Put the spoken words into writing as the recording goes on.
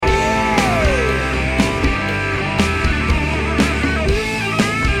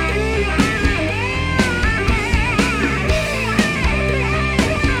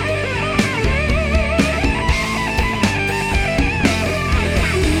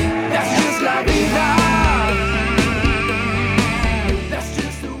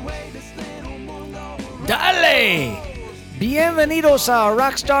Bienvenidos a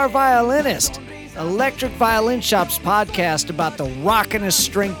Rockstar Violinist, Electric Violin Shop's podcast about the rockinest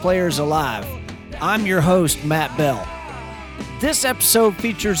string players alive. I'm your host, Matt Bell. This episode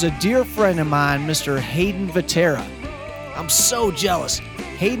features a dear friend of mine, Mr. Hayden Vatera. I'm so jealous.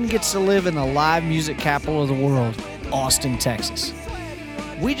 Hayden gets to live in the live music capital of the world, Austin, Texas.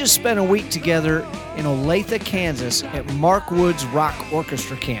 We just spent a week together in Olathe, Kansas at Mark Wood's Rock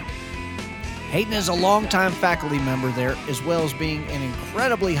Orchestra Camp. Hayden is a longtime faculty member there, as well as being an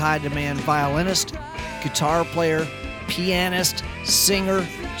incredibly high-demand violinist, guitar player, pianist, singer,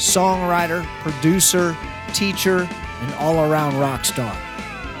 songwriter, producer, teacher, and all-around rock star.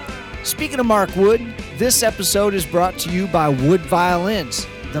 Speaking of Mark Wood, this episode is brought to you by Wood Violins,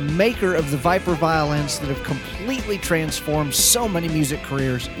 the maker of the Viper violins that have completely transformed so many music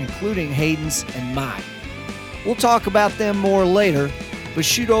careers, including Hayden's and mine. We'll talk about them more later, but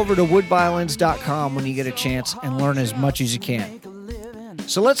shoot over to woodviolins.com when you get a chance and learn as much as you can.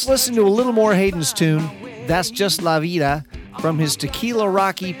 So let's listen to a little more Hayden's tune, That's Just La Vida, from his Tequila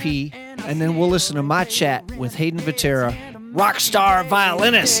Rock EP, and then we'll listen to my chat with Hayden Vatera, rockstar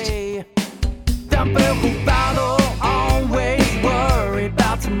violinist. Always worried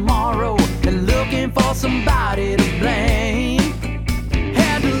about tomorrow and looking for somebody to blame.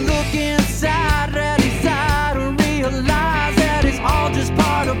 Had to look inside and realize that it's all just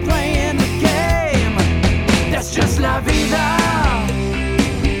part of playing the game. That's just la vida.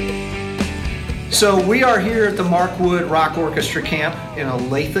 So we are here at the Mark Wood Rock Orchestra Camp in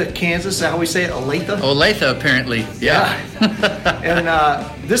Olathe, Kansas. Is that how we say it? Olathe? Olathe, apparently. Yeah. And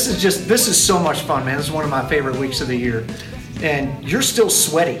this is so much fun, man. This is one of my favorite weeks of the year. And you're still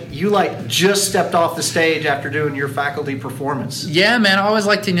sweaty. You just stepped off the stage after doing your faculty performance. Yeah, man. I always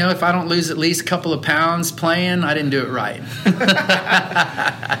like to know if I don't lose at least a couple of pounds playing, I didn't do it right.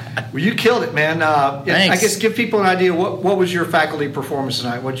 Well, you killed it, man. Thanks. I guess give people an idea. What was your faculty performance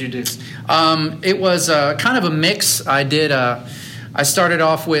tonight? What did you do? It was kind of a mix. I started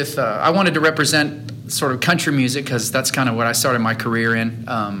off with, I wanted to represent sort of country music because that's kind of what I started my career in.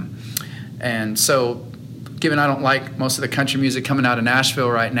 And so, given I don't like most of the country music coming out of Nashville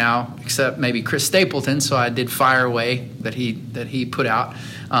right now, except maybe Chris Stapleton, so I did Fire Away that he put out.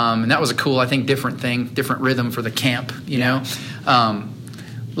 And that was a cool, I think, different thing, different rhythm for the camp, you know.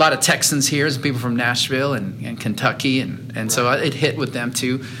 A lot of Texans here, some people from Nashville and Kentucky, and so it hit with them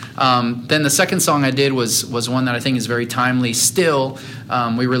too. Then the second song I did was one that I think is very timely still.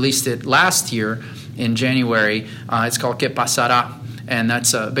 We released it last year in January. It's called Que Pasará, and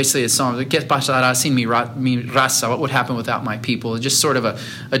that's basically a song. Que pasará sin mi raza? What would happen without my people? Just sort of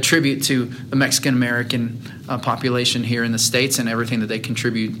a tribute to the Mexican-American population here in the States and everything that they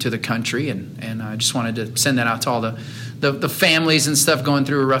contribute to the country. And I just wanted to send that out to all the families and stuff going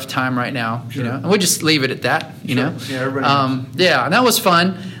through a rough time right now. Sure. You know, and we'll just leave it at that. You know, yeah, everybody knows. Yeah, and that was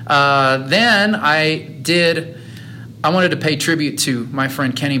fun. Then I wanted to pay tribute to my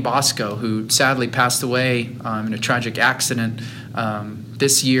friend Kenny Bosco, who sadly passed away in a tragic accident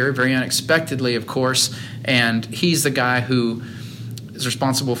this year, very unexpectedly, of course. And he's the guy who is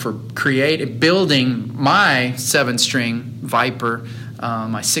responsible for building my 7-string Viper,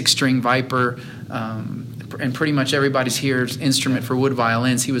 my 6-string Viper, and pretty much everybody's here's instrument for Wood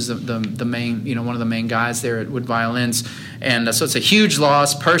Violins. He was the main, one of the main guys there at Wood Violins. And so it's a huge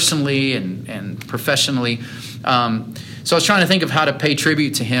loss personally and professionally. So I was trying to think of how to pay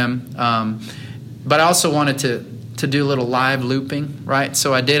tribute to him, but I also wanted to do a little live looping, right?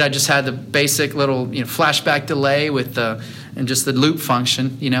 So I just had the basic little flashback delay with and just the loop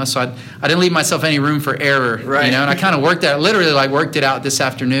function, so I didn't leave myself any room for error, right. And I kind of worked it out this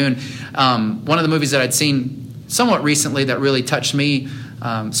afternoon. One of the movies that I'd seen somewhat recently that really touched me,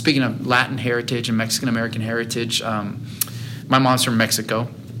 speaking of Latin heritage and Mexican-American heritage, my mom's from Mexico,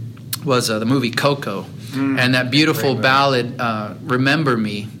 was the movie Coco. And that beautiful ballad, Remember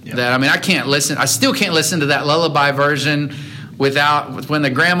Me, that, I still can't listen to that lullaby version when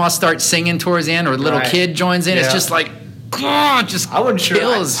the grandma starts singing towards the end or the little kid joins in. It's just like, just I wasn't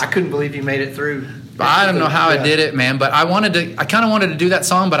kills. Sure. I couldn't believe you made it through. I don't know how I did it, man, but I kind of wanted to do that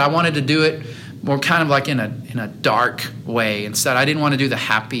song, but I wanted to do it more kind of like in a dark way instead. I didn't want to do the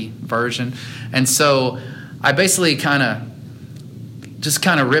happy version. And so I basically kind of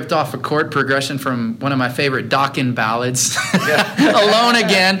ripped off a chord progression from one of my favorite Dokken ballads, Alone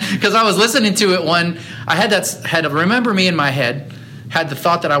Again, because I was listening to it I had Remember Me in my head, had the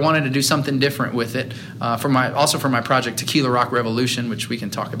thought that I wanted to do something different with it for my project Tequila Rock Revolution, which we can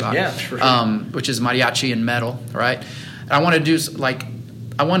talk about, for sure. Which is mariachi and metal, right? And I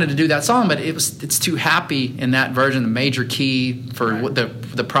wanted to do that song, but it's too happy in that version, the major key for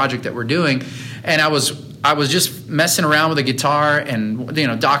the project that we're doing, and I was I was just messing around with a guitar, and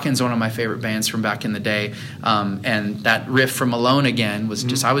Dawkins, one of my favorite bands from back in the day, and that riff from Alone Again was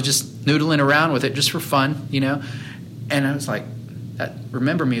just I was just noodling around with it just for fun, and I was like, that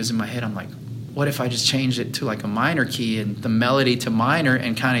Remember Me was in my head. I'm like, what if I just changed it to like a minor key and the melody to minor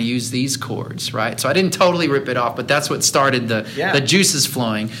and kind of use these chords, right? So I didn't totally rip it off, but that's what started the juices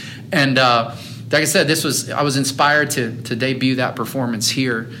flowing. And like I said, I was inspired to debut that performance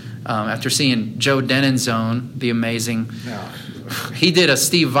here after seeing Joe Denon's Zone, the amazing. Yeah. He did a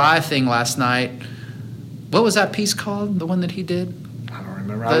Steve Vai thing last night. What was that piece called? The one that he did? I don't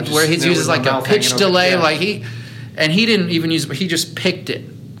remember. Where he uses like a pitch delay, he didn't even use, he just picked it.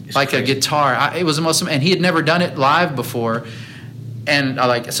 Like a guitar. It was the most, and he had never done it live before. And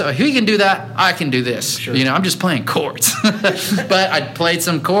so if he can do that, I can do this. Sure. I'm just playing chords. But I played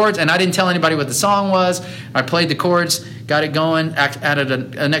some chords, and I didn't tell anybody what the song was. I played the chords, got it going, added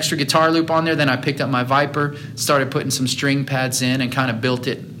an extra guitar loop on there. Then I picked up my Viper, started putting some string pads in, and kind of built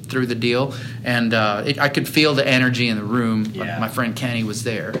it through the deal. And I could feel the energy in the room. Yeah. My friend Kenny was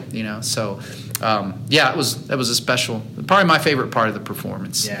there, so... that was a special, probably my favorite part of the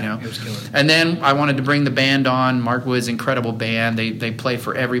performance. Yeah, it was killer. And then I wanted to bring the band on. Mark Wood's incredible band. They play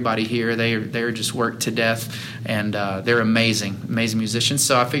for everybody here. They're just worked to death, and they're amazing musicians.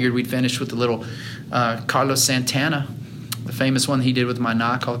 So I figured we'd finish with the little Carlos Santana, the famous one he did with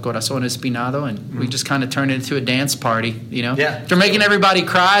Maná called Corazón Espinado, and we just kind of turned it into a dance party, Yeah. After making everybody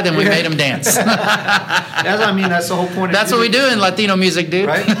cry, then we made them dance. That's the whole point. That's what we do in Latino music, dude.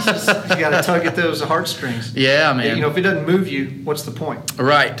 Right? You got to tug at those heartstrings. Yeah, man. If it doesn't move you, what's the point?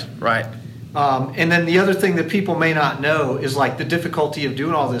 Right. And then the other thing that people may not know is like the difficulty of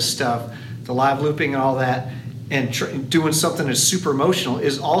doing all this stuff, the live looping and all that, and doing something that's super emotional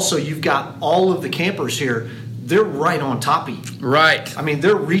is also you've got all of the campers here. They're right on top of you. Right. I mean,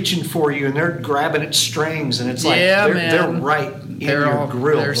 they're reaching for you and they're grabbing at strings, and it's like they're right in your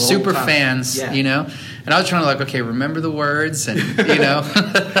grill. They're super fans, And I was trying to okay, remember the words and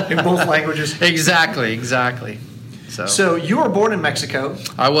in both languages. Exactly. So you were born in Mexico.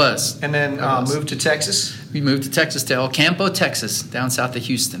 I was. And then moved to Texas. We moved to Texas, to El Campo, Texas, down south of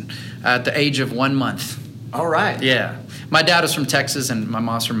Houston, at the age of 1 month. All right. Yeah. My dad was from Texas and my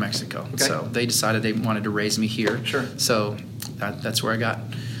mom's from Mexico. Okay. So they decided they wanted to raise me here. Sure. So that's where I got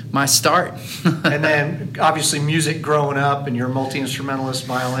my start. And then obviously music growing up, and you're a multi-instrumentalist,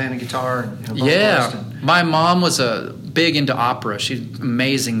 violin and guitar. And yeah. My mom was big into opera. She had an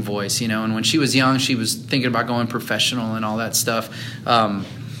amazing voice, and when she was young, she was thinking about going professional and all that stuff.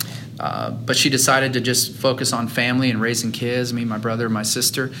 But she decided to just focus on family and raising kids, me, my brother, my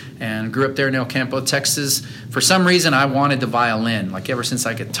sister, and grew up there in El Campo, Texas. For some reason, I wanted the violin, ever since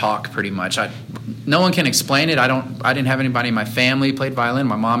I could talk pretty much. No one can explain it. I didn't have anybody in my family who played violin.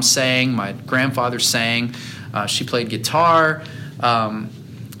 My mom sang, my grandfather sang, she played guitar,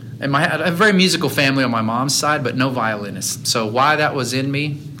 and I had a very musical family on my mom's side, but no violinists. So why that was in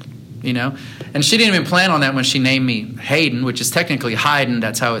me, And she didn't even plan on that when she named me Hayden, which is technically Haydn.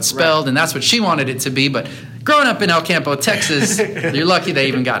 That's how it's spelled, and that's what she wanted it to be. But growing up in El Campo, Texas, you're lucky they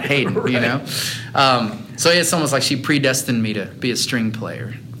even got Hayden, So it's almost like she predestined me to be a string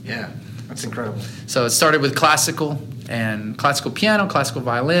player. Yeah, that's incredible. So it started with classical piano, classical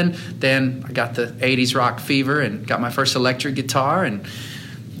violin. Then I got the 80s rock fever and got my first electric guitar, and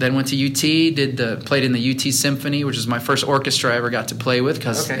then went to UT, played in the UT Symphony, which was my first orchestra I ever got to play with,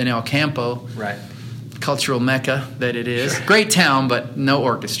 because in El Campo, right, cultural mecca that it is. Sure. Great town, but no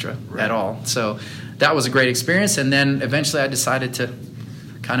orchestra at all. So that was a great experience. And then eventually I decided to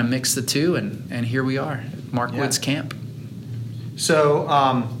kind of mix the two, and here we are at Mark Wood's camp.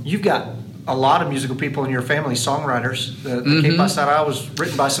 So you've got a lot of musical people in your family, songwriters. The Que Pasará was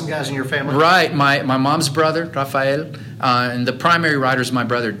written by some guys in your family. Right. My mom's brother, Rafael, and the primary writer is my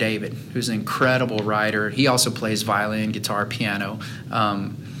brother, David, who's an incredible writer. He also plays violin, guitar, piano.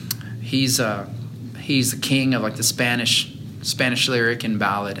 He's the king of the Spanish lyric and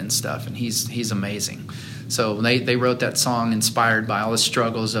ballad and stuff, and he's amazing. So they wrote that song inspired by all the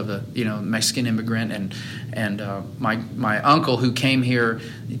struggles of the Mexican immigrant, and my uncle who came here,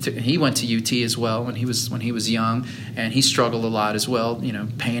 he went to UT as well when he was young, and he struggled a lot as well,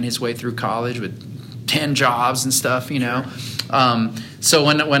 paying his way through college with 10 jobs and stuff, So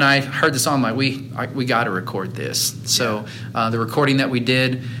when I heard the song, I'm like, we got to record this. So the recording that we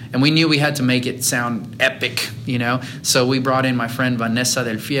did, and we knew we had to make it sound epic, So we brought in my friend Vanessa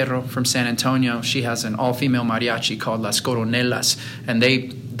Del Fierro from San Antonio. She has an all-female mariachi called Las Coronelas, and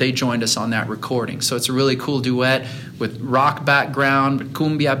they joined us on that recording. So it's a really cool duet with rock background,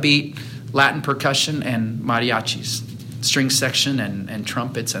 cumbia beat, Latin percussion, and mariachis. string section and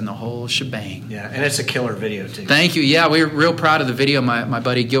trumpets and the whole shebang. Yeah, and it's a killer video too. Thank you. Yeah, we're real proud of the video. My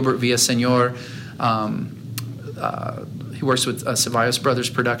buddy Gilbert Villaseñor, he works with Ceballos Brothers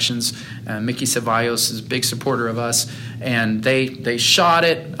Productions. Mickey Ceballos is a big supporter of us, and they shot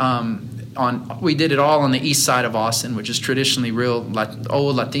it we did it all on the east side of Austin, which is traditionally real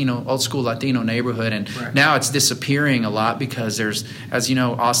old school Latino neighborhood, and right. Now it's disappearing a lot because there's, as you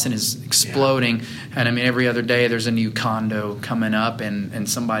know, Austin is exploding, and I mean every other day there's a new condo coming up, and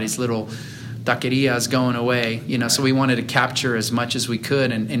somebody's little taqueria is going away, you know. So we wanted to capture as much as we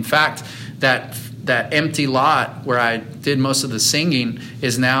could, and in fact, that empty lot where I did most of the singing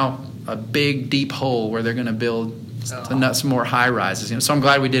is now a big deep hole where they're going to build some more high rises, you know. So I'm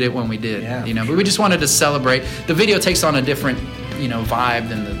glad we did it when we did, you know. But we just wanted to celebrate. The video takes on a different, you know, vibe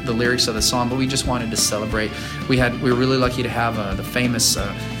than the lyrics of the song, but we just wanted to celebrate. We were really lucky to have the famous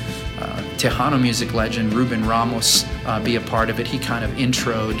Tejano music legend Ruben Ramos be a part of it. He kind of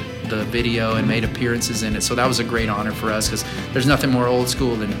introed the video and made appearances in it, so that was a great honor for us because there's nothing more old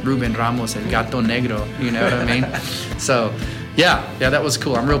school than Ruben Ramos, El Gato Negro, you know what I mean? So yeah, that was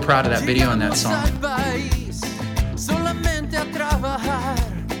cool. I'm real proud of that video and that song. Solamente a trabajar,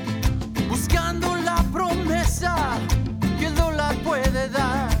 buscando la promesa que el dólar puede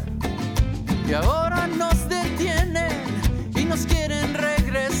dar. Y ahora nos detienen y nos quieren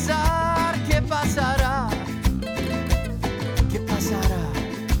regresar. ¿Qué pasará? ¿Qué pasará?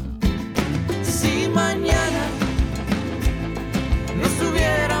 Si mañana no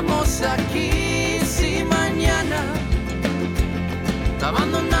estuviéramos aquí, si mañana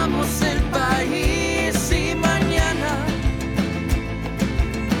abandonamos el país, si mañana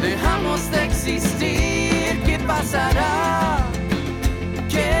dejamos de existir, ¿qué pasará?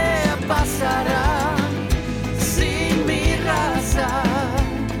 ¿Qué pasará sin mi raza?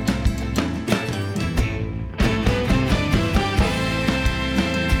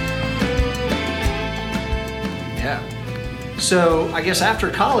 Yeah. So I guess after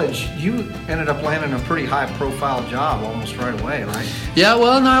college, you ended up landing a pretty high-profile job almost right away, right? Yeah,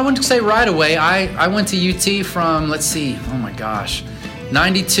 well, no, I wouldn't say right away. I went to UT from, let's see, oh my gosh,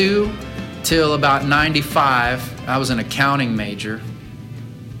 92 till about 95. I was an accounting major.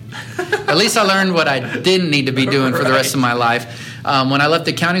 At least I learned what I didn't need to be doing for the rest of my life. When I left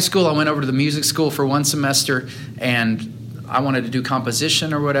accounting school, I went over to the music school for one semester, and I wanted to do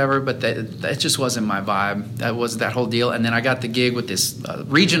composition or whatever, but that just wasn't my vibe. That was that whole deal. And then I got the gig with this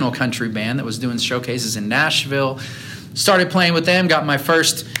regional country band that was doing showcases in Nashville. Started playing with them, got my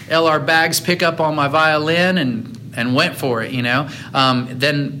first L.R. Baggs pickup on my violin, and went for it, you know.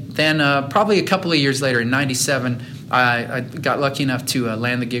 Then probably a couple of years later, in 97, I got lucky enough to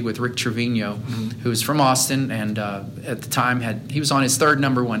land the gig with Rick Trevino, who's from Austin, and at the time he was on his third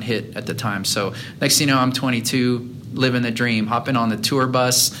 #1 hit at the time. So next thing you know, I'm 22, living the dream, hopping on the tour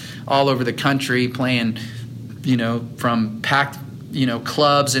bus all over the country, playing, you know, from packed, you know,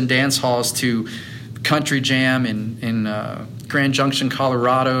 clubs and dance halls to country jam in Grand Junction,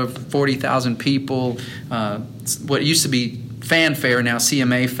 Colorado, 40,000 people. What used to be Fanfare, now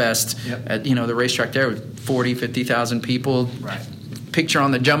CMA Fest, at, you know, the racetrack there with 40, 50,000 people. Right. Picture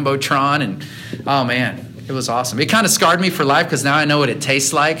on the Jumbotron, and oh man, it was awesome. It kind of scarred me for life because now I know what it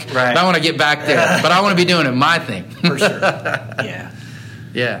tastes like. Right. I want to get back there, but I want to be doing it my thing. For sure. Yeah.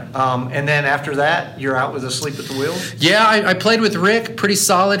 Yeah. And then after that, you're out with Asleep at the Wheel? Yeah, I played with Rick pretty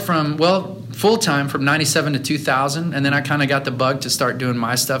solid from, well, full-time from 97 to 2000, and then I kind of got the bug to start doing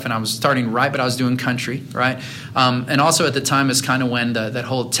my stuff, and I was starting right, but I was doing country, right? And also at the time is kind of when that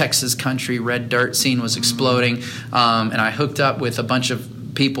whole Texas country red dirt scene was exploding, and I hooked up with a bunch of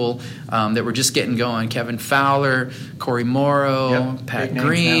people that were just getting going. Kevin Fowler, Corey Morrow, Pat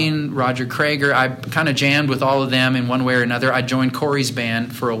Green, Roger Krager. I kind of jammed with all of them in one way or another. I joined Corey's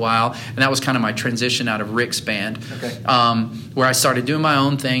band for a while, and that was kind of my transition out of Rick's band, where I started doing my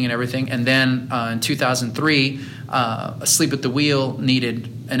own thing and everything. And then in 2003, Asleep at the Wheel needed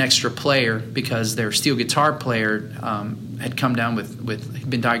an extra player because their steel guitar player had come down he'd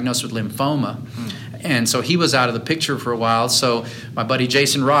been diagnosed with lymphoma. And so he was out of the picture for a while. So my buddy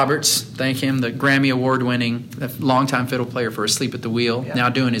Jason Roberts, thank him, the Grammy Award-winning longtime fiddle player for Asleep at the Wheel, now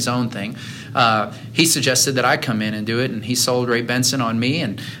doing his own thing. He suggested that I come in and do it, and he sold Ray Benson on me.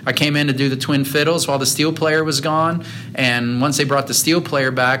 And I came in to do the twin fiddles while the steel player was gone. And once they brought the steel player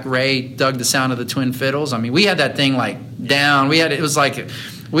back, Ray dug the sound of the twin fiddles. I mean, we had that thing like down. It was like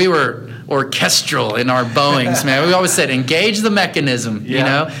we were orchestral in our bowings, man. We always said, engage the mechanism, you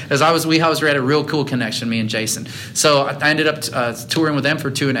know, as we had a real cool connection, me and Jason. So I ended up touring with them for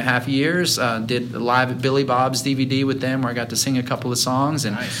 2.5 years, did live at Billy Bob's DVD with them where I got to sing a couple of songs,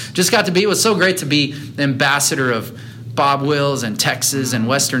 and just got to be, it was so great to be the ambassador of Bob Wills and Texas and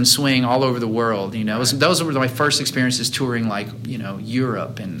Western Swing all over the world. You know, those were my first experiences touring, like, you know,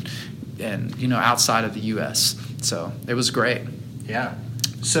 Europe and you know, outside of the U.S. So it was great. Yeah.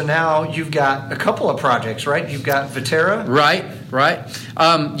 So now you've got a couple of projects, right? You've got Vitera. Right.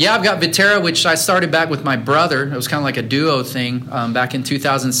 Yeah, I've got Vitera, which I started back with my brother. It was kind of like a duo thing back in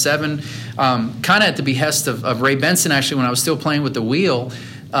 2007, kind of at the behest of Ray Benson, actually, when I was still playing with the wheel.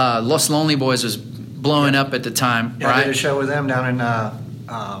 Los Lonely Boys was blowing up at the time, Yeah, right? I did a show with them down in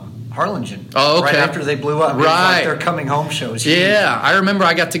Harlingen. Oh, okay. Right after they blew up. It was Right. like their coming home shows. Yeah, I remember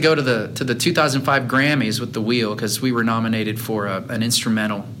I got to go to the 2005 Grammys with the wheel because we were nominated for an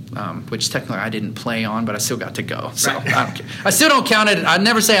instrumental, which technically I didn't play on, but I still got to go. So Right. I don't care. I still don't count it. I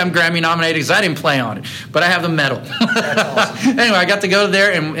never say I'm Grammy nominated because I didn't play on it, but I have the medal. That's awesome. Anyway, I got to go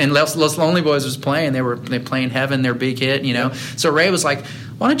there, and Los Lonely Boys was playing. They playing Heaven, their big hit, you know. Yeah. So Ray was like,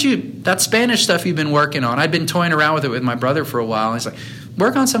 "Why don't you, that Spanish stuff you've been working on?" I'd been toying around with it with my brother for a while. And he's like,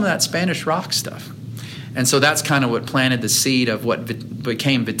 "Work on some of that Spanish rock stuff." And so that's kind of what planted the seed of what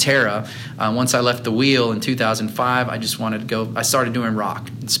became Vitera. Once I left the wheel in 2005, I just wanted to go. I started doing rock,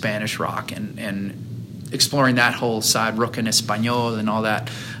 Spanish rock, and exploring that whole side, rock en español and all that.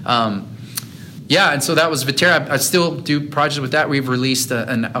 Yeah, and so that was Vitera. I still do projects with that. We've released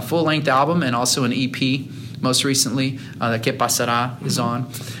a full-length album and also an EP most recently. The Que Pasará is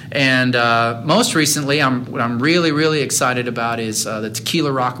on. And most recently, what I'm really, really excited about is the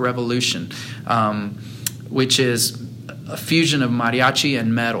Tequila Rock Revolution, which is a fusion of mariachi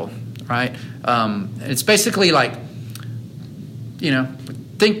and metal, right? It's basically like, you know,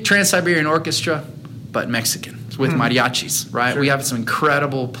 think Trans-Siberian Orchestra, but Mexican with mariachis, right? Sure. We have some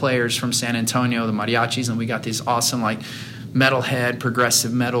incredible players from San Antonio, the mariachis, and we got these awesome, like, metalhead,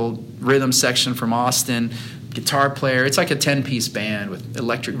 progressive metal rhythm section from Austin, guitar player. It's like a 10-piece band with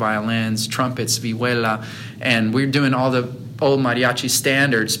electric violins, trumpets, vihuela, and we're doing all the old mariachi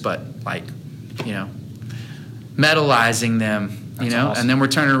standards, but, like, you know, metalizing them, you That's know? awesome. And then we're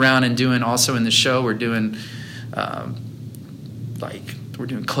turning around and doing, also in the show, we're doing, we're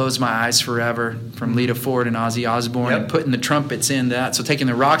doing Close My Eyes Forever from Lita Ford and Ozzy Osbourne, Yep. and putting the trumpets in that. So taking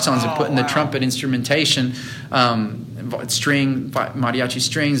the rock songs and putting the wow. trumpet instrumentation, string, mariachi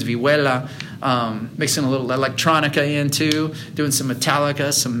strings, vihuela, mixing a little electronica in too, doing some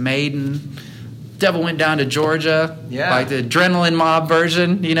Metallica, some Maiden. Devil Went Down to Georgia, Yeah. like the Adrenaline Mob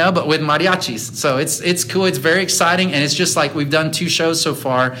version, you know, but with mariachis. So it's cool. It's very exciting, and it's just like we've done 2 shows so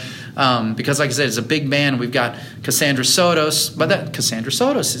far. Because, like I said, it's a big band. We've got Cassandra Sotos, but that Cassandra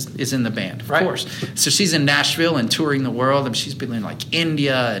Sotos is in the band, of Right. course. So she's in Nashville and touring the world, and she's been in like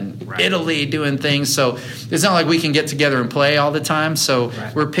India and Italy doing things. So it's not like we can get together and play all the time. So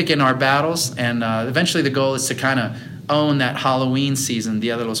we're picking our battles, and eventually the goal is to kind of own that Halloween season,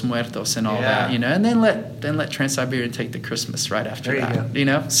 Dia de los Muertos, and all that, you know, and then let Trans-Siberian take the Christmas right after There you that, go. you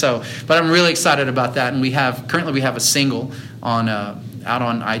know. So, but I'm really excited about that, and currently we have a single on out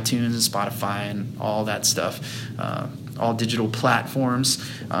on iTunes and Spotify and all that stuff, all digital platforms,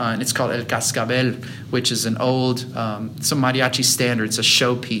 and it's called El Cascabel, which is an old some mariachi standard. It's a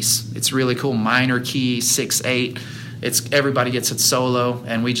showpiece. It's really cool, minor key, 6/8. It's everybody gets it solo,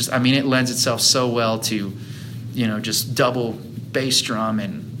 and it lends itself so well to, you know, just double bass drum,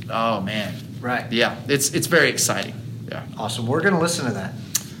 and oh man, Right. yeah, it's very exciting. Yeah, Awesome. We're going to listen to that.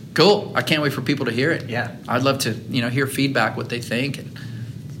 cool. I can't wait for people to hear it. Yeah. I'd love to, you know, hear feedback, what they think, and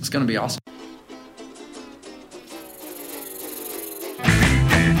it's going to be awesome.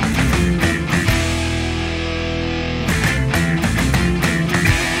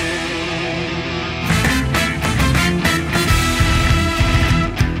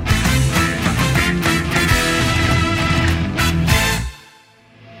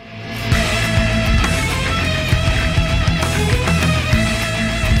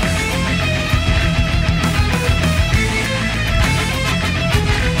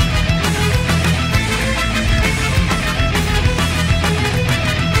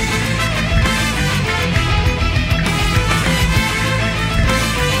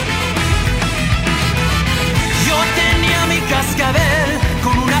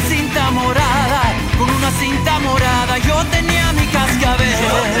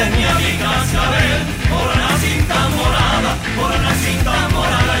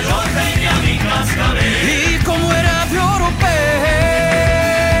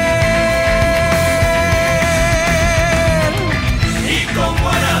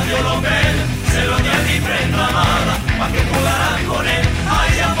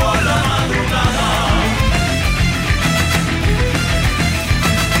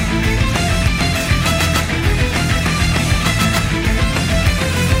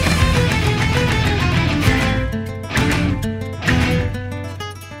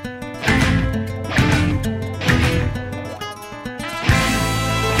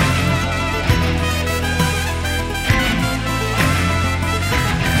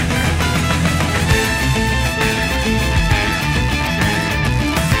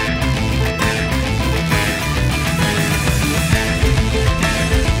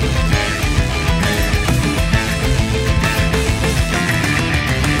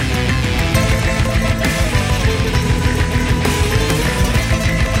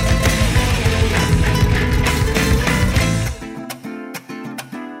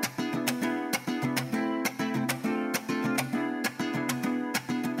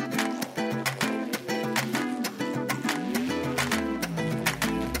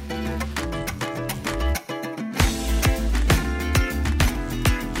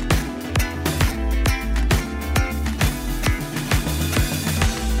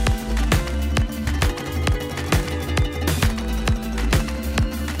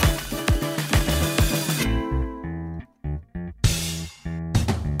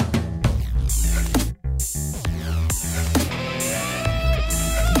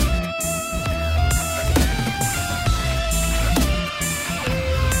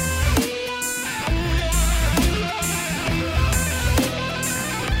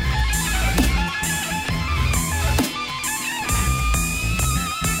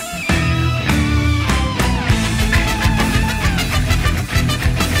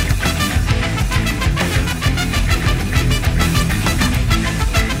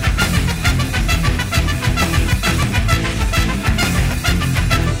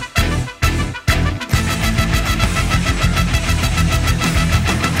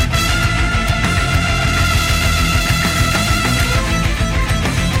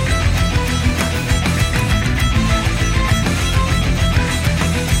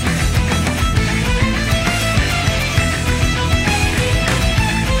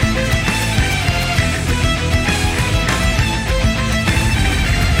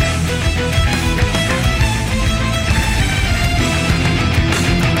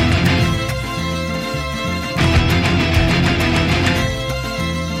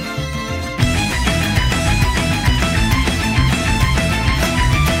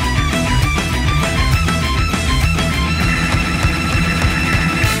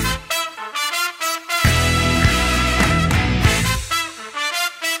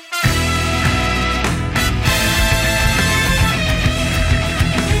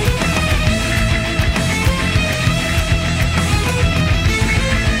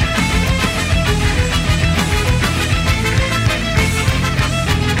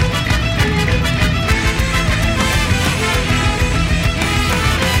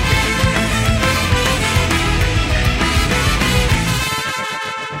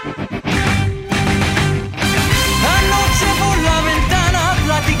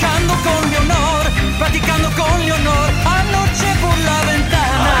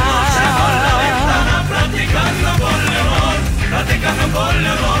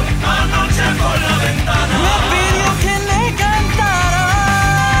 pidió que le cantara.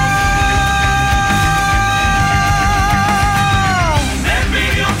 Me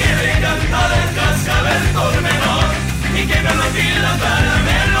pidió que le cantara el cascabel por menor y que me lo diera para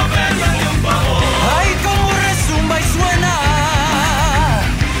verlo, pedíame un favor. Ay, cómo resumba y suena.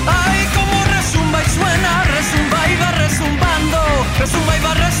 Ay, cómo resumba y suena. Resumba y va resumbando. Resumba y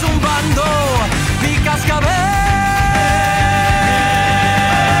va resumbando. Mi cascabel.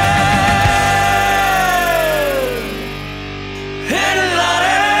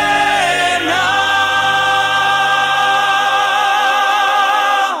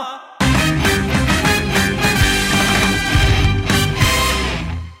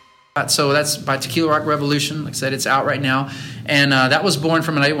 So that's by Tequila Rock Revolution. Like I said, it's out right now. And that was born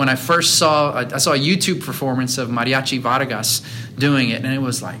from when I first saw a YouTube performance of Mariachi Vargas doing it. And it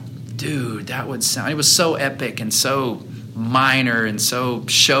was like, dude, that would sound, it was so epic and so minor and so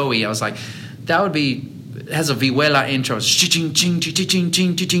showy. I was like, that would be, it has a vihuela intro.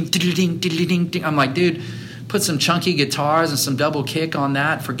 I'm like, dude, put some chunky guitars and some double kick on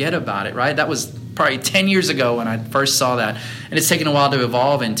that. Forget about it, right? That was probably 10 years ago when I first saw that, and it's taken a while to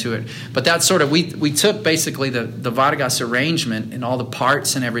evolve into it. But that's sort of, we took basically the Vargas arrangement and all the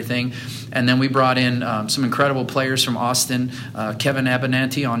parts and everything, and then we brought in some incredible players from Austin, Kevin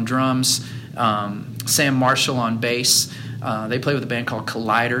Abenanti on drums, Sam Marshall on bass. They play with a band called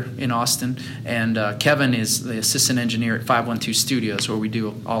Collider in Austin, and Kevin is the assistant engineer at 512 Studios, where we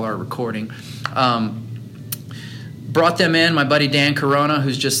do all our recording. Brought them in, my buddy Dan Corona,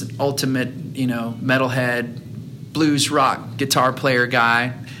 who's just an ultimate, metalhead, blues rock guitar player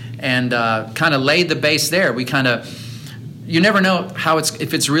guy, and kind of laid the base there. We kind of, you never know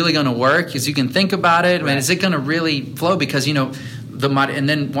if it's really going to work, because you can think about it. I mean, is it going to really flow? Because and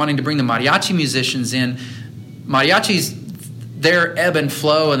then wanting to bring the mariachi musicians in, mariachis, their ebb and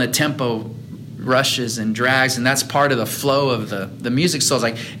flow and the tempo rushes and drags, and that's part of the flow of the music. So I was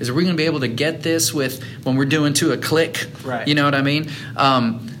like, is we going to be able to get this when we're doing to a click? Right. You know what I mean?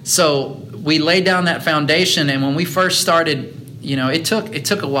 So we laid down that foundation, and when we first started, it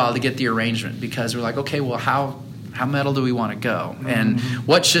took a while to get the arrangement, because we're like, okay, well, how metal do we want to go, and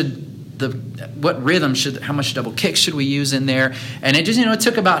what rhythm how much double kick should we use in there? And it just it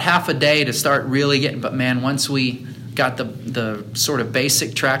took about half a day to start really getting. But man, once we got the sort of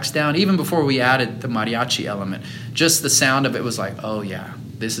basic tracks down, even before we added the mariachi element, just the sound of it was like, oh yeah,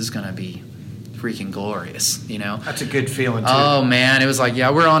 this is gonna be freaking glorious, That's a good feeling too. Oh man, it was like,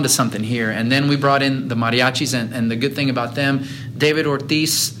 yeah, we're on to something here. And then we brought in the mariachis, and the good thing about them, David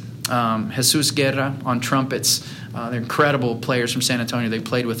Ortiz, Jesus Guerra on trumpets. They're incredible players from San Antonio. They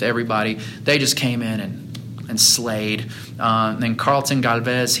played with everybody. They just came in and slayed. And then Carlton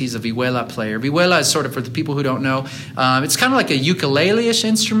Galvez, he's a vihuela player. Vihuela is sort of, for the people who don't know, it's kind of like a ukulele-ish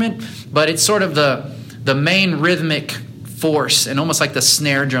instrument, but it's sort of the main rhythmic force and almost like the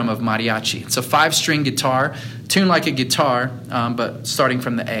snare drum of mariachi. It's a 5-string guitar, tuned like a guitar, but starting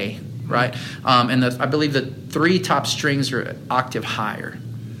from the A, right? And I believe the 3 top strings are an octave higher.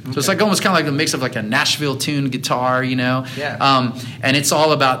 So it's like almost kind of like a mix of like a Nashville tuned guitar, Yeah. And it's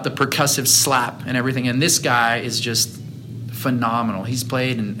all about the percussive slap and everything. And this guy is just phenomenal. He's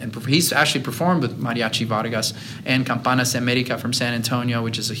played and he's actually performed with Mariachi Vargas and Campanas America from San Antonio,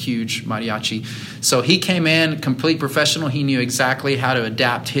 which is a huge mariachi. So he came in complete professional. He knew exactly how to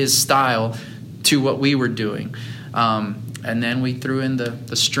adapt his style to what we were doing. And then we threw in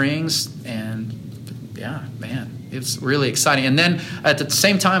the strings, and yeah, man, it's really exciting. And then at the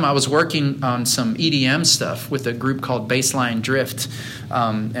same time, I was working on some EDM stuff with a group called Baseline Drift,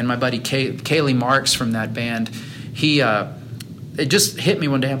 and my buddy Kaylee Marks from that band. It just hit me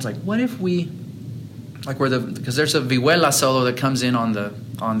one day. I was like, what if we, because there's a vihuela solo that comes in on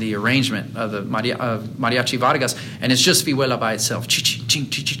the arrangement of the Mariachi Vargas, and it's just vihuela by itself,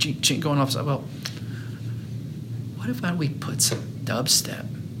 going off. So, well, what if we put some dubstep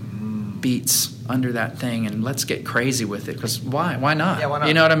beats under that thing, and let's get crazy with it? Because why not? Yeah, why not?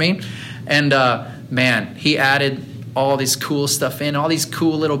 You know what I mean? And man, he added all this cool stuff in, all these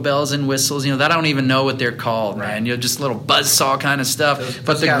cool little bells and whistles, that I don't even know what they're called, right. Man. Just little buzzsaw kind of stuff.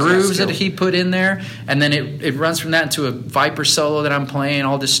 But the guys grooves that he put in there, and then it runs from that into a Viper solo that I'm playing,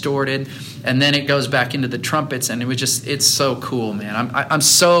 all distorted, and then it goes back into the trumpets, and it's so cool, man. I'm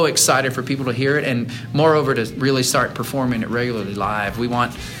so excited for people to hear it, and moreover to really start performing it regularly live. We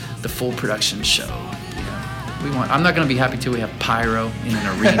want the full production show. I'm not going to be happy till we have pyro in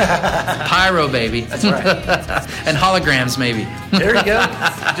an arena. Pyro, baby. That's right. And holograms, maybe. There you go.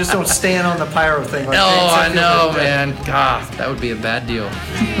 Just don't stand on the pyro thing. Like I know, man. God, that would be a bad deal.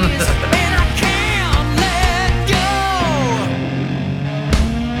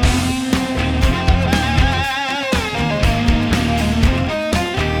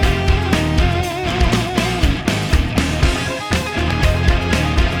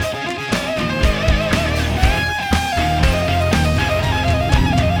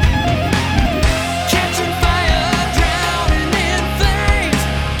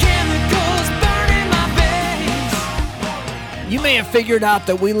 may have figured out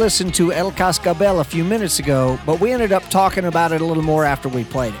that we listened to El Cascabel a few minutes ago, but we ended up talking about it a little more after we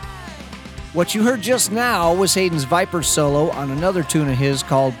played it. What you heard just now was Hayden's Viper solo on another tune of his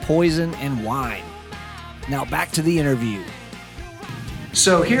called Poison and Wine. Now back to the interview.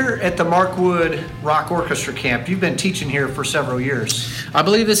 So here at the Mark Wood Rock Orchestra Camp, you've been teaching here for several years. I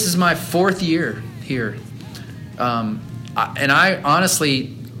believe this is my 4th year here. And I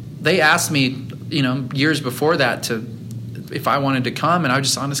honestly, they asked me, years before that if I wanted to come, and I was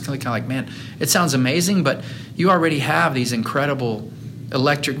just honestly kind of like, man, it sounds amazing, but you already have these incredible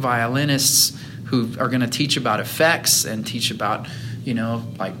electric violinists who are going to teach about effects and teach about,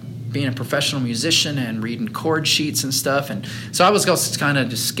 like being a professional musician and reading chord sheets and stuff. And so I was just kind of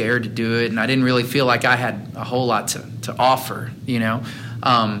just scared to do it, and I didn't really feel like I had a whole lot to offer,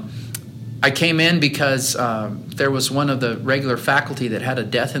 I came in because there was one of the regular faculty that had a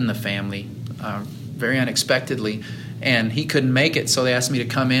death in the family, very unexpectedly, and he couldn't make it, so they asked me to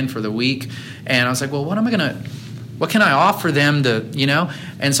come in for the week. And I was like, well, what can I offer them to,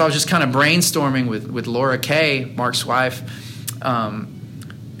 And so I was just kind of brainstorming with Laura Kay, Mark's wife,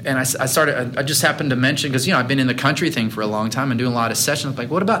 and I just happened to mention, because, I've been in the country thing for a long time and doing a lot of sessions. I was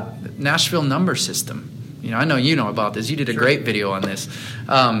like, what about Nashville number system? I know you know about this. You did a great video on this.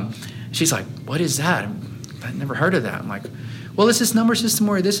 She's like, what is that? I've never heard of that. I'm like, well, it's this number system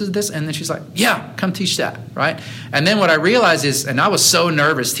where this is this. And then she's like, yeah, come teach that, right? And then what I realized is, and I was so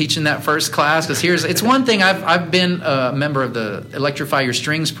nervous teaching that first class, because it's one thing, I've been a member of the Electrify Your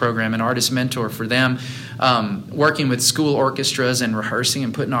Strings program, an artist mentor for them, working with school orchestras and rehearsing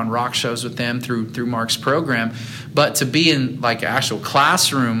and putting on rock shows with them through Mark's program. But to be in like an actual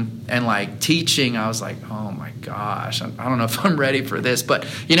classroom and like teaching, I was like, oh my gosh, I don't know if I'm ready for this. But,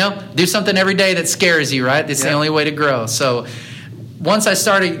 do something every day that scares you, right? It's the only way to grow. So once I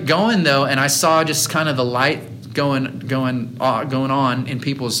started going, though, and I saw just kind of the light going on in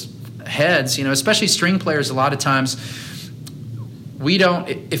people's heads, especially string players, a lot of times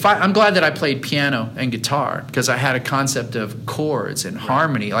I'm glad that I played piano and guitar, because I had a concept of chords and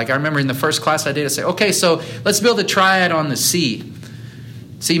harmony. Like I remember in the first class I did, I say, okay, so let's build a triad on the C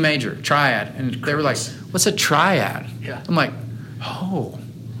major, triad. And they were like, what's a triad? Yeah. I'm like, oh,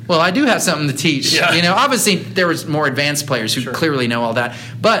 well, I do have something to teach. Yeah. Obviously there was more advanced players who clearly know all that,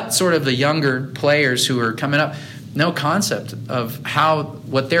 but sort of the younger players who are coming up, no concept of how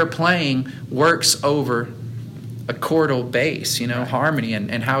what they're playing works over a chordal bass, harmony,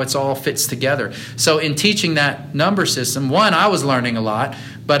 and how it's all fits together. So in teaching that number system, I was learning a lot,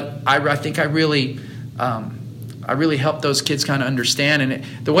 but I think I really helped those kids kind of understand. And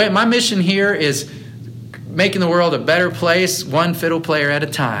the way my mission here is making the world a better place, one fiddle player at a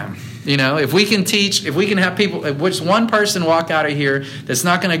time. If we can have people, which one person walk out of here that's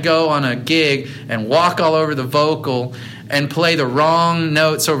not going to go on a gig and walk all over the vocal and play the wrong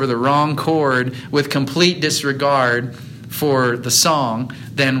notes over the wrong chord with complete disregard for the song,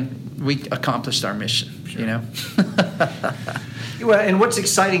 then we accomplished our mission, Well, and what's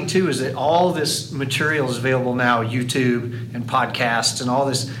exciting, too, is that all this material is available now, YouTube and podcasts and all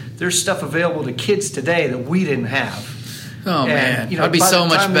this. There's stuff available to kids today that we didn't have. Oh, man. That'd be so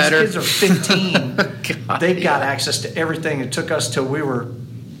much better. Kids are 15. They've got access to everything. It took us till we were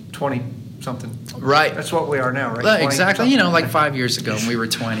 20-something. Right. That's what we are now, right? Exactly. Like 5 years ago when we were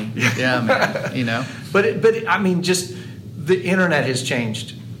 20. Yeah, man. But I mean, just the internet has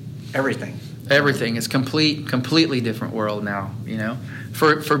changed everything. Everything is completely different world now,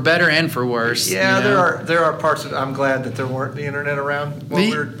 for better and for worse. Yeah, there are parts of I'm glad that there weren't the internet around when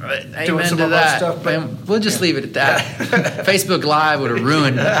we were doing some of our stuff. But we'll just leave it at that. Facebook Live would have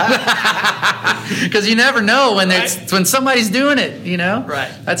ruined it. Because you never know when somebody's doing it,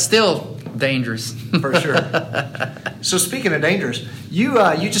 Right. That's still dangerous. For sure. So speaking of dangerous, you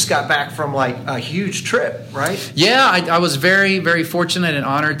just got back from like a huge trip, right? Yeah, I was very, very fortunate and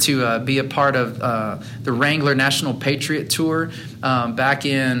honored to be a part of the Wrangler National Patriot Tour back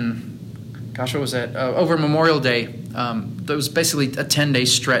in, what was that? Over Memorial Day. There was basically a 10-day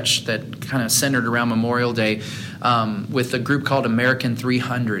stretch that kind of centered around Memorial Day with a group called American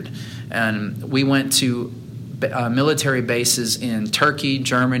 300. And we went to military bases in Turkey,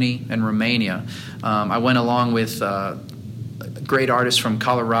 Germany, and Romania. I went along with a great artist from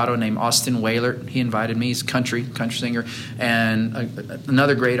Colorado named Austin Waylert. He invited me. He's a country singer. And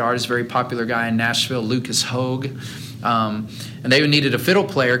another great artist, very popular guy in Nashville, Lucas Hogue. And they needed a fiddle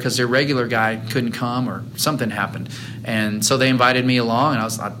player because their regular guy couldn't come or something happened. And so they invited me along, and I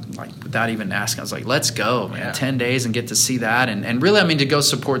was like, without even asking, I was like, let's go, man. Yeah. 10 days and get to see that. And really, to go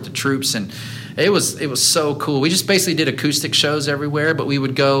support the troops. And It was so cool. We just basically did acoustic shows everywhere, but we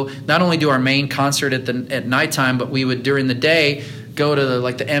would go not only do our main concert at nighttime, but we would during the day go to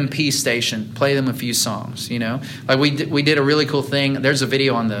the MP station, play them a few songs. Like we did a really cool thing. There's a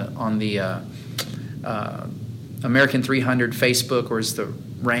video on the American 300 Facebook, or is the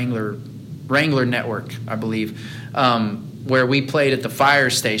Wrangler Network, I believe, where we played at the fire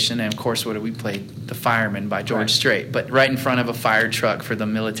station, and of course, what did we play? The Fireman by George Strait, but right in front of a fire truck for the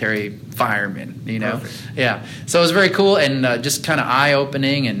military firemen. Perfect. Yeah. So it was very cool and just kind of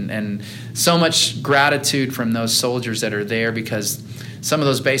eye-opening, and so much gratitude from those soldiers that are there, because some of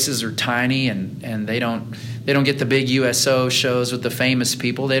those bases are tiny and they don't get the big USO shows with the famous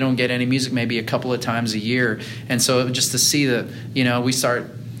people. They don't get any music maybe a couple of times a year, and so just to see we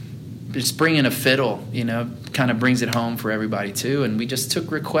start just bringing a fiddle, kind of brings it home for everybody too. And we just took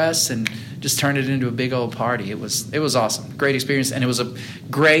requests and just turned it into a big old party. It was awesome, great experience, and it was a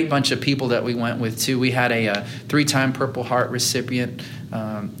great bunch of people that we went with too. We had a 3-time Purple Heart recipient,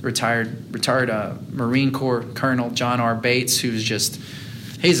 retired Marine Corps Colonel John R. Bates, who's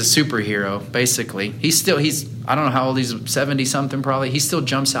he's a superhero basically. He's I don't know how old he's, 70 something probably. He still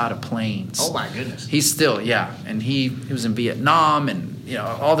jumps out of planes. Oh my goodness. He's still and he was in Vietnam, and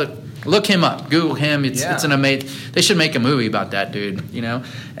all the. Look him up. Google him. It's an amazing. They should make a movie about that dude.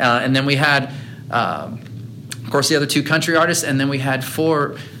 And then we had, of course, the other 2 country artists, and then we had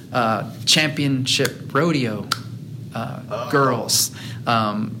 4 championship rodeo girls.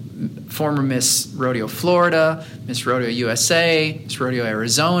 Former Miss Rodeo Florida, Miss Rodeo USA, Miss Rodeo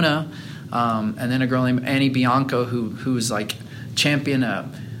Arizona, and then a girl named Annie Bianco who's like champion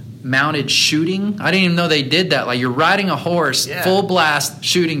mounted shooting. I didn't even know they did that. Like, you're riding a horse, full blast,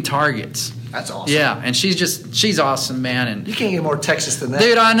 shooting targets. That's awesome. Yeah, and she's awesome, man. And you can't get more Texas than that.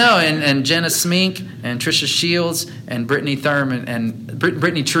 Dude, I know. And Jenna Smink and Trisha Shields and Brittany Thurman and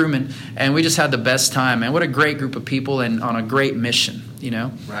Brittany Truman, and we just had the best time, man. What a great group of people, and on a great mission,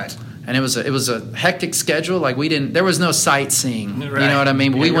 Right. And it was a hectic schedule. Like, there was no sightseeing. Right. You know what I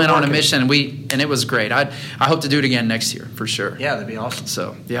mean? But we went on a working. mission, and it was great. I hope to do it again next year for sure. Yeah, that'd be awesome.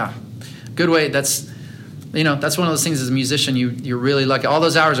 So yeah, good way. That's one of those things as a musician. You're really lucky. All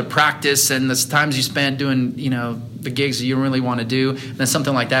those hours of practice and the times you spent doing the gigs that you don't really want to do, and then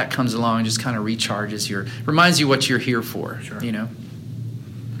something like that comes along and just kind of recharges reminds you what you're here for. Sure.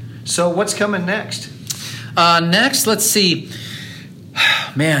 So what's coming next? Next, let's see.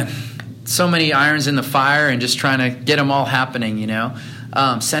 Man, so many irons in the fire, and just trying to get them all happening.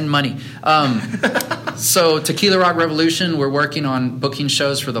 Send money. So Tequila Rock Revolution, we're working on booking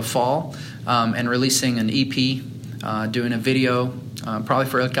shows for the fall, and releasing an EP, doing a video, probably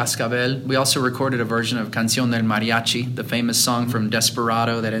for El Cascabel. We also recorded a version of Canción del Mariachi, the famous song from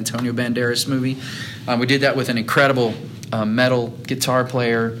Desperado, that Antonio Banderas movie. We did that with an incredible metal guitar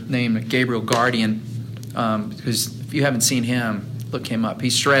player named Gabriel Guardian, who's, if you haven't seen him, look him up. He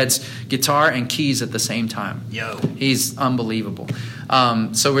shreds guitar and keys at the same time. Yo. He's unbelievable.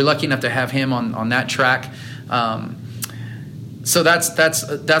 So we're lucky enough to have him on that track. So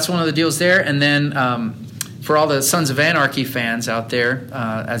that's one of the deals there. And then for all the Sons of Anarchy fans out there,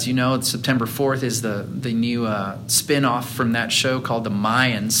 as you know, September 4th is the new spin-off from that show called The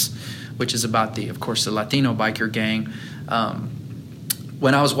Mayans, which is about the Latino biker gang.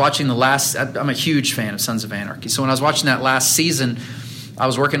 When I was watching I'm a huge fan of Sons of Anarchy. So when I was watching that last season, I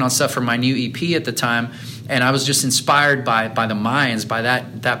was working on stuff for my new EP at the time, and I was just inspired by the Mayans, by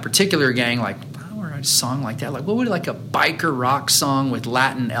that particular gang. Like, a song like that, like what would like a biker rock song with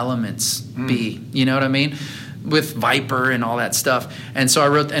Latin elements be? You know what I mean? With Viper and all that stuff. And so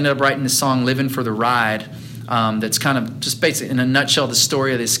I ended up writing this song, "Living for the Ride." That's kind of just basically, in a nutshell, the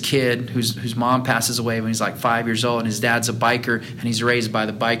story of this kid whose mom passes away when he's like 5 years old, and his dad's a biker, and he's raised by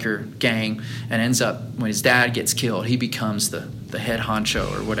the biker gang, and ends up, when his dad gets killed, he becomes the head honcho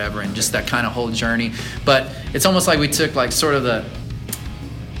or whatever, and just that kind of whole journey. But it's almost like we took like sort of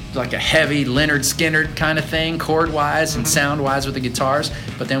like a heavy Leonard Skinner kind of thing, chord-wise and sound-wise with the guitars,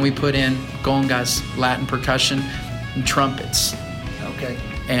 but then we put in congas, Latin percussion, and trumpets. Okay.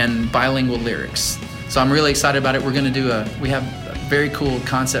 And bilingual lyrics. So I'm really excited about it. We're going to we have a very cool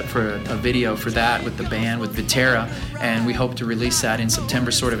concept for a video for that with the band, with Vitera, and we hope to release that in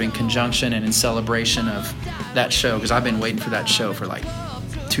September, sort of in conjunction and in celebration of that show, because I've been waiting for that show for like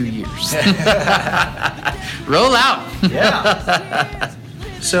 2 years. Roll out. Yeah.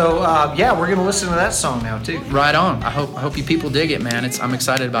 So, we're going to listen to that song now, too. Right on. I hope you people dig it, man. I'm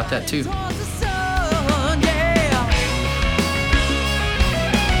excited about that, too.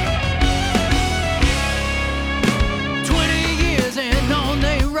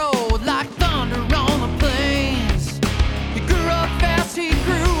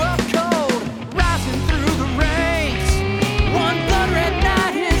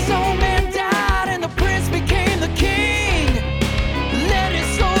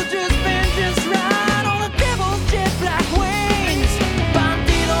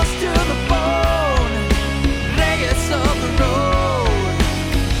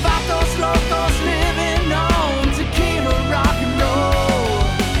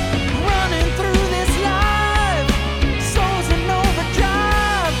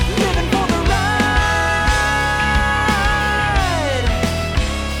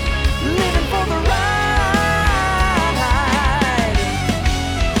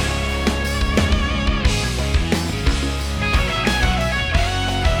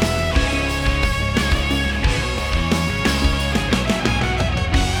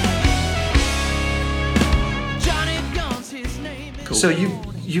 So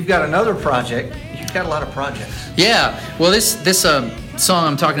you've got another project. You've got a lot of projects. Yeah. Well, this song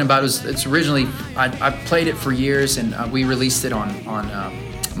I'm talking about it's originally I played it for years, and we released it on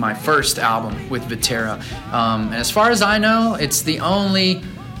my first album with Vitera. And as far as I know, it's the only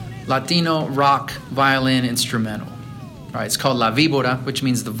Latino rock violin instrumental. Right, it's called La Víbora, which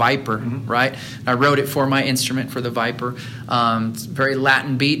means the viper, right? I wrote it for my instrument, for the viper. It's very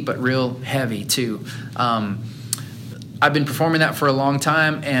Latin beat, but real heavy, too. I've been performing that for a long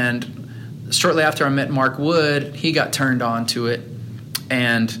time, and shortly after I met Mark Wood, he got turned on to it,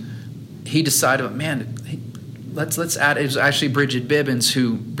 and he decided, man, let's add it. It was actually Bridget Bibbins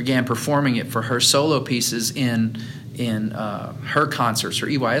who began performing it for her solo pieces in her concerts, her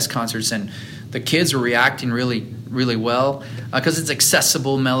EYS concerts, and the kids were reacting really, really well because it's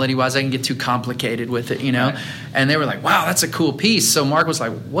accessible melody-wise. I can get too complicated with it, you know. Right. And they were like, "Wow, that's a cool piece." So Mark was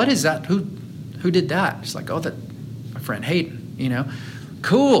like, "What is that? Who did that?" He's like, "Oh, that my friend Hayden, you know."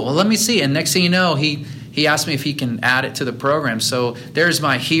 Cool. Well, let me see. And next thing you know, he asked me if he can add it to the program. So there's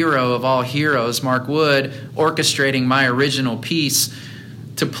my hero of all heroes, Mark Wood, orchestrating my original piece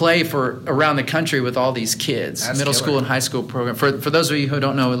to play for around the country with all these kids. That's middle school and high school program. For those of you who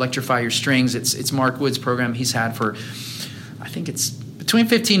don't know, Electrify Your Strings, it's Mark Wood's program he's had for, I think it's between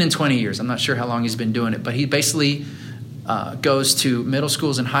 15 and 20 years. I'm not sure how long he's been doing it, but he basically goes to middle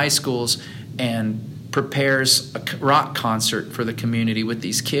schools and high schools and prepares a rock concert for the community with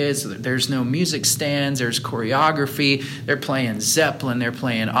these kids. There's no music stands, there's choreography. They're playing Zeppelin, they're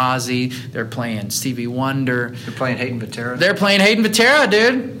playing Ozzy, they're playing Stevie Wonder. They're playing Hayden Vitera. They're playing Hayden Vitera,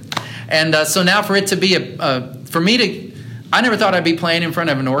 dude. And so now for it to be I never thought I'd be playing in front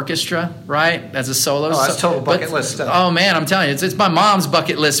of an orchestra, right, as a solo. Oh, that's total bucket list stuff. Oh, man, I'm telling you, it's my mom's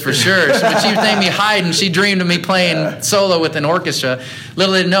bucket list for sure. When she named me Haydn, she dreamed of me playing solo with an orchestra.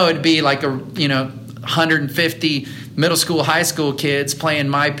 Little did know it'd be like 150 middle school, high school kids playing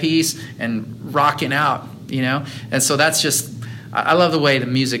my piece and rocking out, you know. And so that's just, I love the way the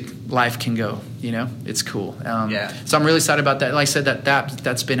music life can go, you know. It's cool. So I'm really excited about that. Like I said,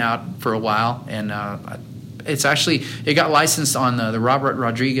 that's been out for a while, and it got licensed on the Robert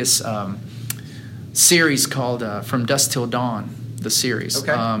Rodriguez series called From Dusk Till Dawn, the series.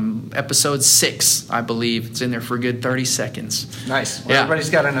 Okay. Episode 6, I believe. It's in there for a good 30 seconds. Nice. Well, everybody's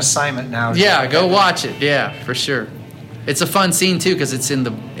got an assignment now. Yeah, go watch it. Yeah, for sure. It's a fun scene too because it's in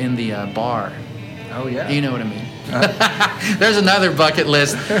the bar. Oh yeah. You know what I mean. There's another bucket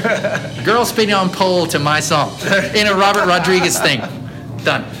list. Girl spinning on pole to my song in a Robert Rodriguez thing.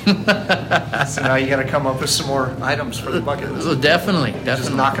 Done. So now you got to come up with some more items for the bucket list. Oh, definitely.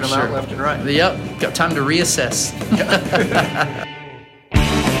 Just knocking them out left and right. Yep. Got time to reassess.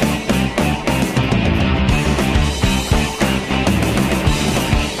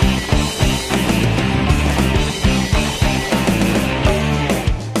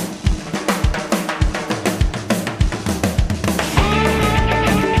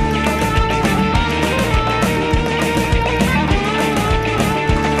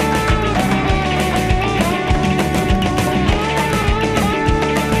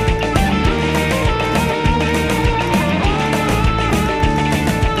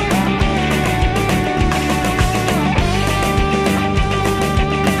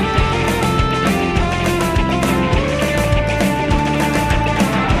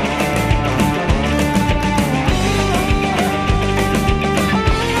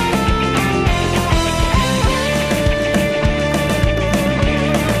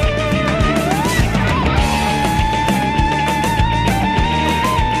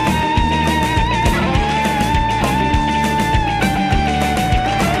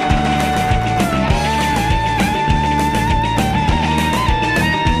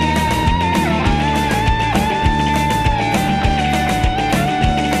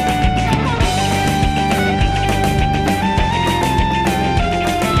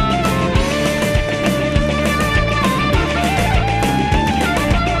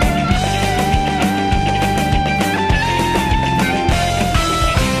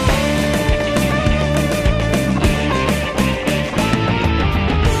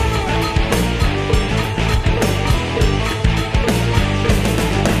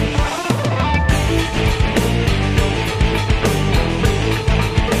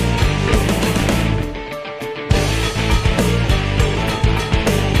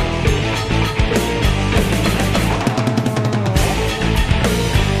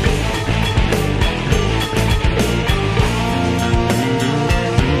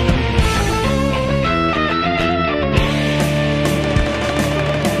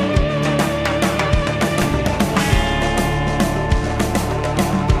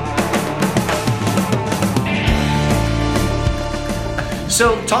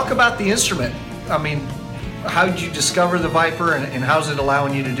 So talk about the instrument. I mean, how did you discover the Viper, and how's it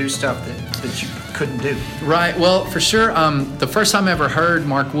allowing you to do stuff that you couldn't do? Right. Well, for sure. The first time I ever heard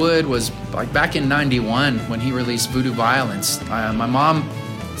Mark Wood was like back in '91 when he released Voodoo Violence. My mom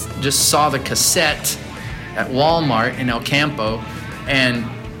just saw the cassette at Walmart in El Campo, and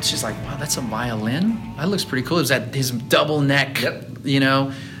she's like, "Wow, that's a violin. That looks pretty cool." It was that his double neck. Yep. You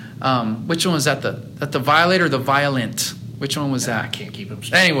know, which one was that? The Violate or the Violent? Which one was that? I can't keep them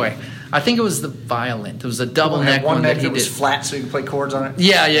straight. Anyway, I think it was the Violent. It was a double neck one neck that he that was did. flat, so you could play chords on it.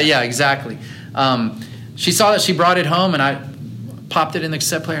 Yeah, exactly. She saw that, she brought it home, and I popped it in the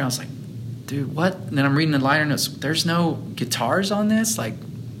cassette player, and I was like, dude, what? And then I'm reading the liner notes. There's no guitars on this? Like,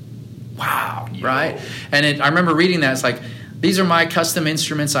 wow, right? And I remember reading that. It's like, these are my custom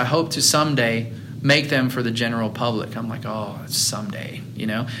instruments. I hope to someday make them for the general public. I'm like, oh, someday, you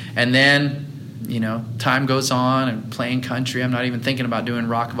know? And then, you know, time goes on and playing country. I'm not even thinking about doing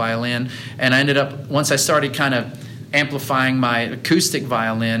rock violin. And I ended up, once I started kind of amplifying my acoustic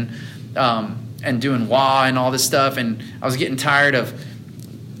violin and doing wah and all this stuff, and I was getting tired of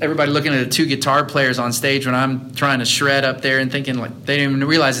everybody looking at the two guitar players on stage when I'm trying to shred up there and thinking like they didn't even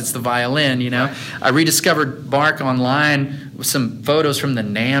realize it's the violin, you know. Right. I rediscovered Mark online with some photos from the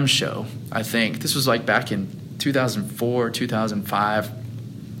NAMM show, I think. This was like back in 2004, 2005.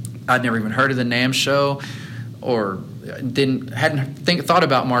 I'd never even heard of the NAMM show or hadn't thought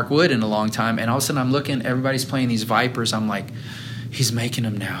about Mark Wood in a long time. And all of a sudden I'm looking, everybody's playing these Vipers. I'm like, he's making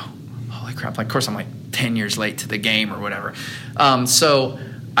them now. Holy crap. Like, of course, I'm like 10 years late to the game or whatever. So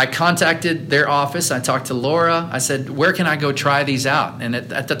I contacted their office. I talked to Laura. I said, where can I go try these out? And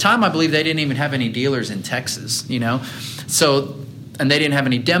at the time, I believe they didn't even have any dealers in Texas, you know. So, and they didn't have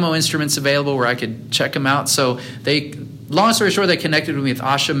any demo instruments available where I could check them out. So long story short, they connected with me with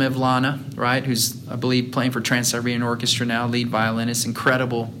Asha Mevlana, right, who's, I believe, playing for Trans-Siberian Orchestra now, lead violinist,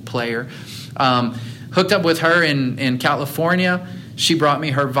 incredible player. Hooked up with her in California. She brought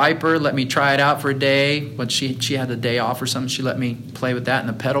me her Viper, let me try it out for a day. When she had a day off or something, she let me play with that and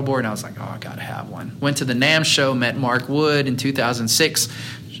the pedal board, and I was like, oh, I got to have one. Went to the NAMM show, met Mark Wood in 2006,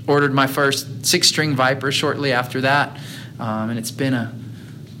 ordered my first 6-string Viper shortly after that, and it's been a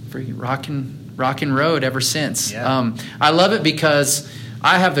freaking rockin' road ever since. Yeah. I love it because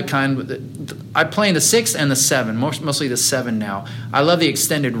I have the kind, I play in the 6 and the 7, mostly the 7 now. I love the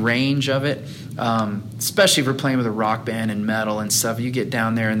extended range of it. Especially if we're playing with a rock band and metal and stuff, you get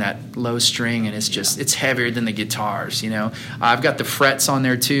down there in that low string and it's heavier than the guitars, you know. I've got the frets on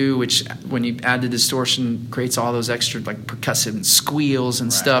there too, which when you add the distortion creates all those extra like percussive squeals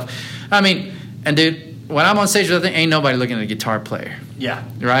and stuff. I mean, and dude, when I'm on stage with that thing, ain't nobody looking at a guitar player. Yeah.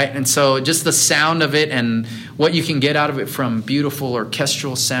 Right? And so just the sound of it and what you can get out of it, from beautiful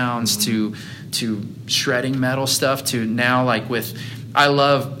orchestral sounds to shredding metal stuff to now like with, I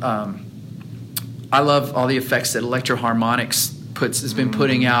love all the effects that Electro Harmonix has been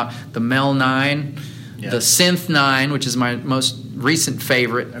putting out. The Mel 9, the Synth 9, which is my most recent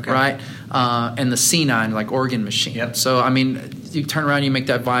favorite, right? And the C9, like organ machine. Yep. So, I mean, you turn around, you make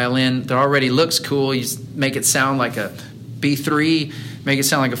that violin that already looks cool. You make it sound like a B3, make it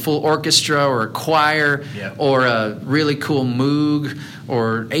sound like a full orchestra or a choir or a really cool Moog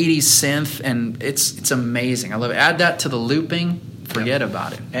or 80s synth, and it's amazing. I love it. Add that to the looping. Forget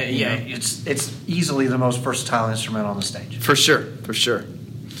about it. It's easily the most versatile instrument on the stage. For sure.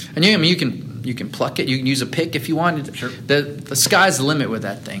 And you can pluck it. You can use a pick if you want. Sure. The sky's the limit with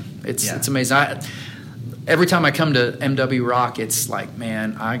that thing. It's amazing. Every time I come to MW Rock, it's like,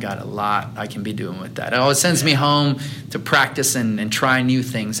 man, I got a lot I can be doing with that. It always sends me home to practice and try new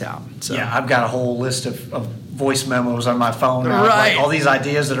things out. So. Yeah, I've got a whole list of voice memos on my phone now. Right. Like all these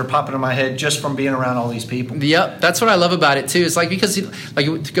ideas that are popping in my head just from being around all these people. Yep, that's what I love about it too. It's like, because like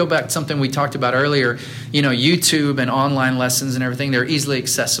to go back to something we talked about earlier, you know, YouTube and online lessons and everything, they're easily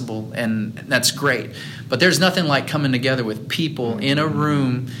accessible, and that's great. But there's nothing like coming together with people in a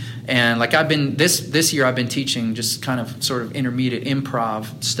room. And like I've been this year, I've been teaching just kind of sort of intermediate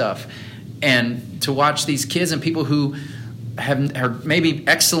improv stuff, and to watch these kids and people who are maybe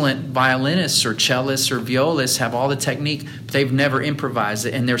excellent violinists or cellists or violists, have all the technique, but they've never improvised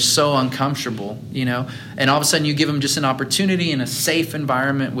it, and they're so uncomfortable, you know. And all of a sudden, you give them just an opportunity in a safe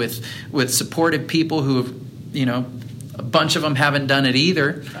environment with supportive people who have, you know, a bunch of them haven't done it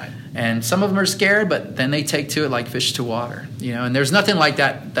either. Right. And some of them are scared, but then they take to it like fish to water, you know. And there's nothing like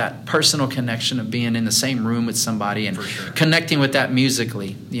that personal connection of being in the same room with somebody and connecting with that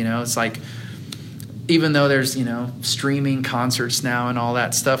musically, you know. It's like, even though there's, you know, streaming concerts now and all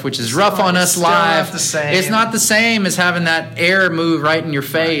that stuff, which is rough on us live, it's not the same as having that air move right in your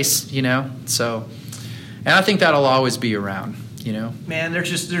face, you know. So, and I think that'll always be around. you know. Man,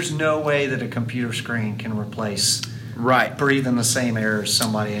 there's no way that a computer screen can replace Right. breathing the same air as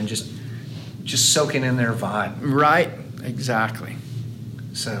somebody and just soaking in their vibe. Right. Exactly.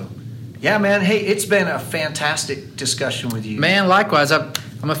 So, yeah, man. Hey, it's been a fantastic discussion with you. Man, likewise.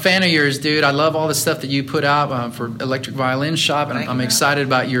 I'm a fan of yours, dude. I love all the stuff that you put out for Electric Violin Shop, and I'm excited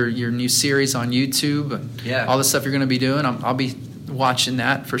about your new series on YouTube and all the stuff you're going to be doing. I'll be watching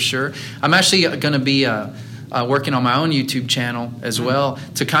that for sure. I'm actually going to be working on my own YouTube channel as well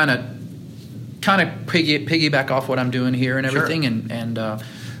to kind of piggyback off what I'm doing here and everything, and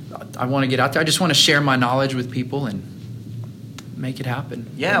I want to get out there. I just want to share my knowledge with people and make it happen.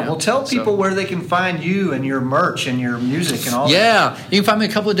 Yeah, well, tell people where they can find you and your merch and your music and all that. Yeah, you can find me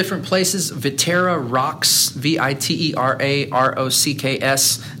a couple of different places. Vitera Rocks,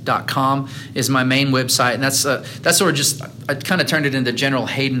 VITERAROCKS.com is my main website, and that's sort of just, I kind of turned it into general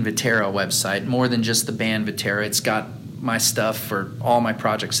Hayden Vitera website, more than just the band Vitera. It's got my stuff for all my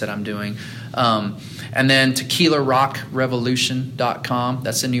projects that I'm doing. And then TequilaRockRevolution.com.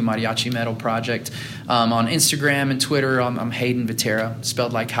 That's a new mariachi metal project. On Instagram and Twitter, I'm Hayden Vitera,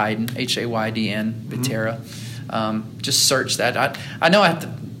 spelled like Haydn, Haydn, Vitera. Just search that. I know I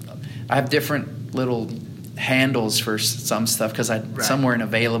have different little handles for some stuff because some weren't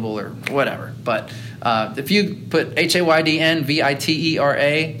available or whatever. But if you put Haydn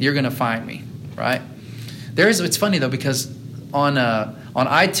Vitera, you're going to find me, right? It's funny though, because on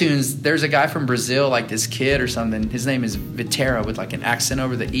iTunes, there's a guy from Brazil, like this kid or something. His name is Vitera with like an accent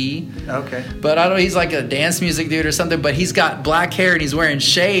over the E. Okay. But I don't know, he's like a dance music dude or something, but he's got black hair and he's wearing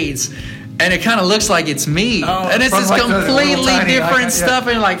shades. And it kind of looks like it's me. Oh, and it's this like completely different stuff.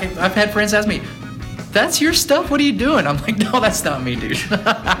 Yeah. And like, I've had friends ask me, that's your stuff? What are you doing? I'm like, no, that's not me, dude.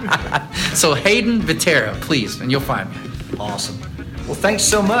 So Hayden Vitera, please, and you'll find me. Awesome. Well, thanks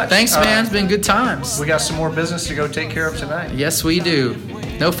so much. Thanks, man. It's been good times. We got some more business to go take care of tonight. Yes, we do.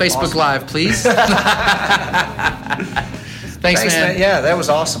 No Facebook Live, please. Thanks, man. Yeah, that was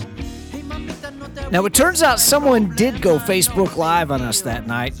awesome. Now, it turns out someone did go Facebook Live on us that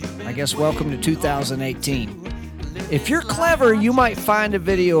night. I guess welcome to 2018. If you're clever, you might find a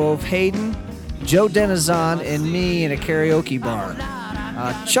video of Hayden, Joe Denizon, and me in a karaoke bar.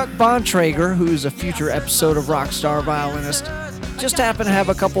 Chuck Bontrager, who's a future episode of Rockstar Violinist, just happened to have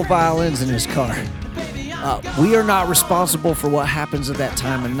a couple violins in his car. We are not responsible for what happens at that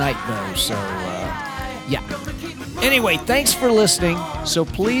time of night, though, so, yeah. Anyway, thanks for listening, so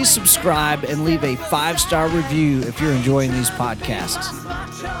please subscribe and leave a 5-star review if you're enjoying these podcasts.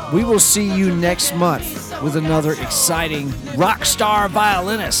 We will see you next month with another exciting Rockstar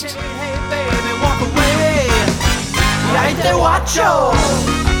Violinist. Hey, baby, walk away. Right there, watch out.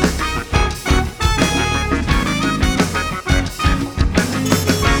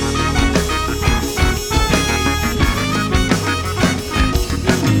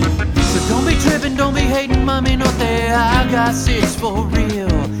 Don't be hating, mommy, no te hagas, it's for real.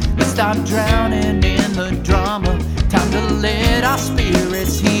 Let's stop drowning in the drama. Time to let our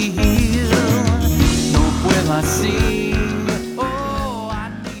spirits heal. No puedo así.